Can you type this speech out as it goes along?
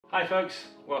Hi folks,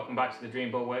 welcome back to the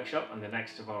Dream Bull Workshop and the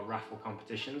next of our raffle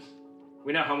competitions.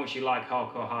 We know how much you like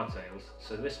hardcore hardtails,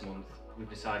 so this month we've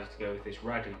decided to go with this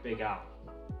Ragley Big Al.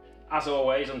 As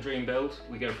always on Dream Build,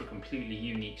 we go for a completely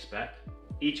unique spec.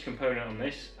 Each component on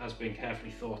this has been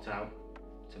carefully thought out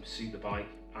to suit the bike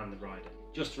and the rider.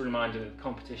 Just a reminder that the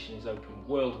competition is open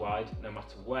worldwide, no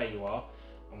matter where you are,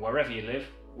 and wherever you live,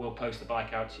 we'll post the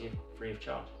bike out to you free of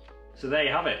charge. So there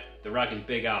you have it, the Ragley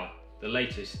Big Al, the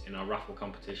latest in our raffle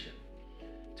competition.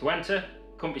 To enter,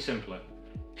 couldn't be simpler.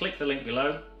 Click the link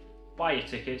below, buy your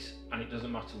tickets, and it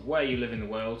doesn't matter where you live in the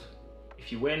world.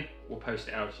 If you win, we'll post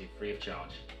it out to you free of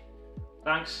charge.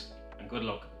 Thanks and good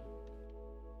luck.